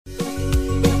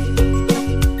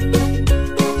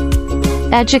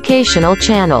Educational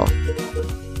channel.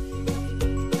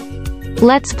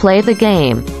 Let's play the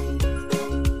game.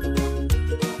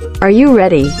 Are you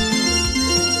ready?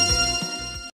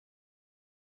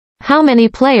 How many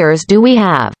players do we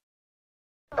have?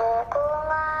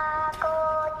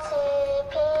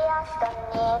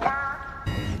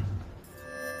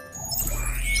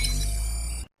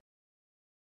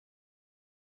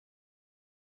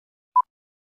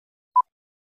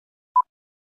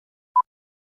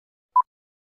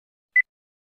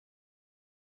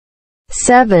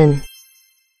 Seven.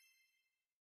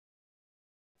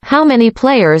 How many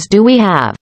players do we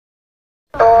have?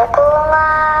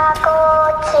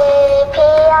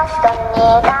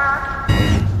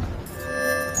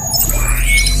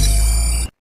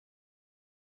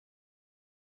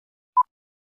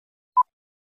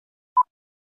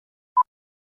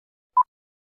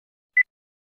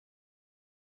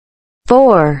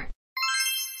 Four.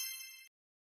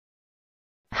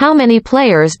 How many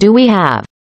players do we have?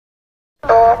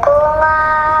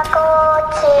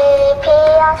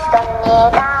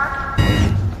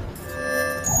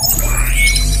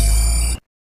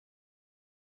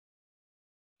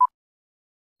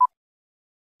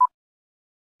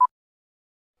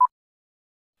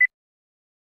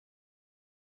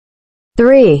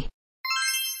 Three.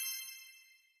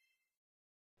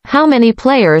 How many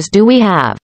players do we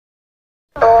have?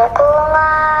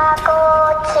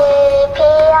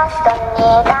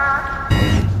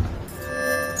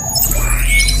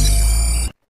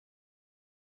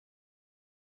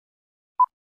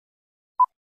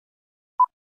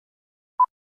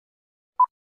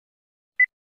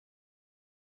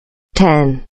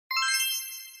 Ten.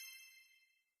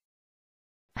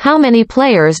 How many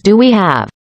players do we have?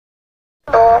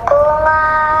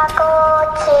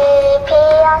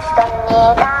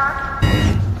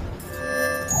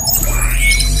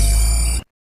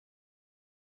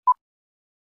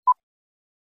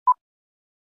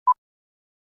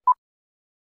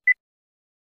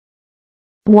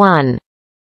 One.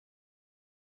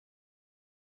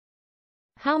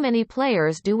 How many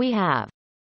players do we have?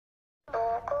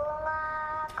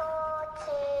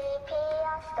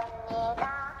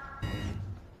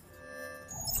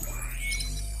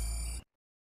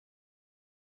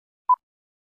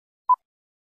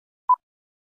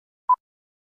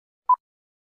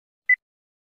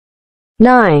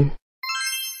 Nine.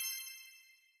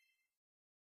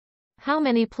 How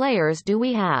many players do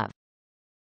we have?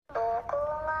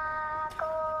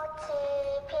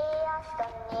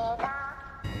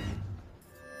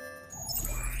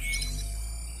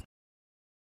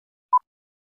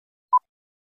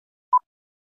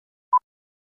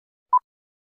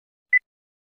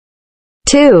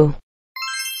 Two.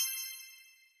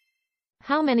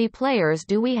 How many players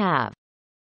do we have?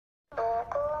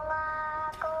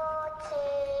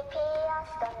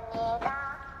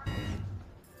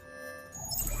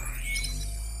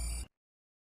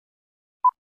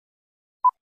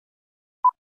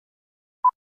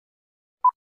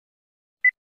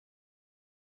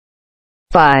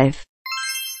 Five.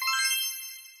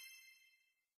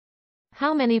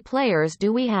 How many players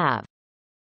do we have?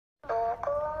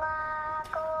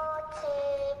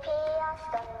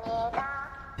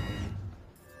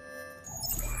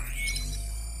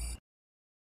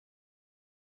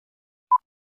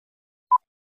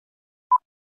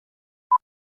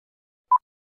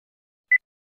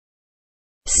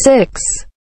 Six.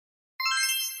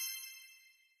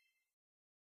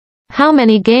 How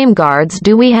many game guards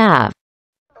do we have?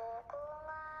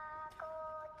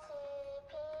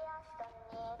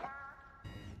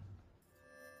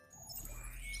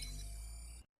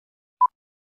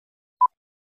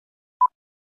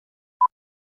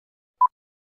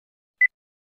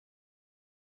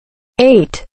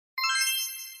 Eight.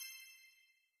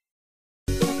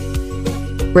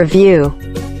 Review.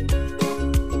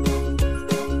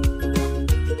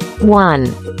 1.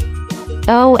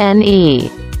 ONE.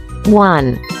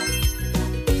 1.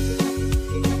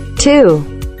 2.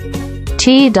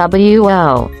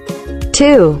 TWO.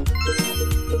 2.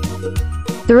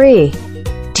 3.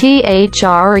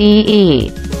 THREE.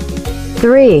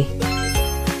 3.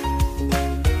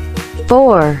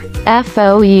 4.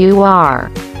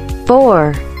 FOUR.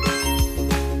 4.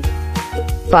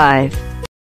 5.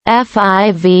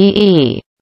 FIVE.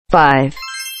 5.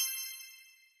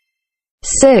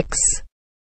 6.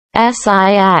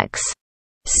 SIX.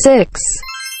 6.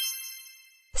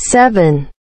 7.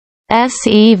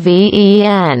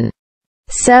 SEVEN.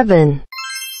 7.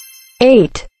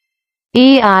 8.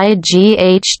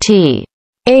 EIGHT.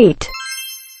 8.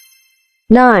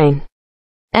 9.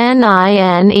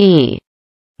 NINE.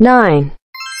 9.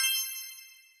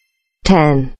 10.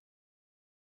 10,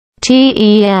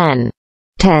 10.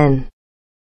 10.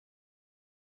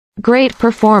 Great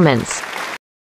performance.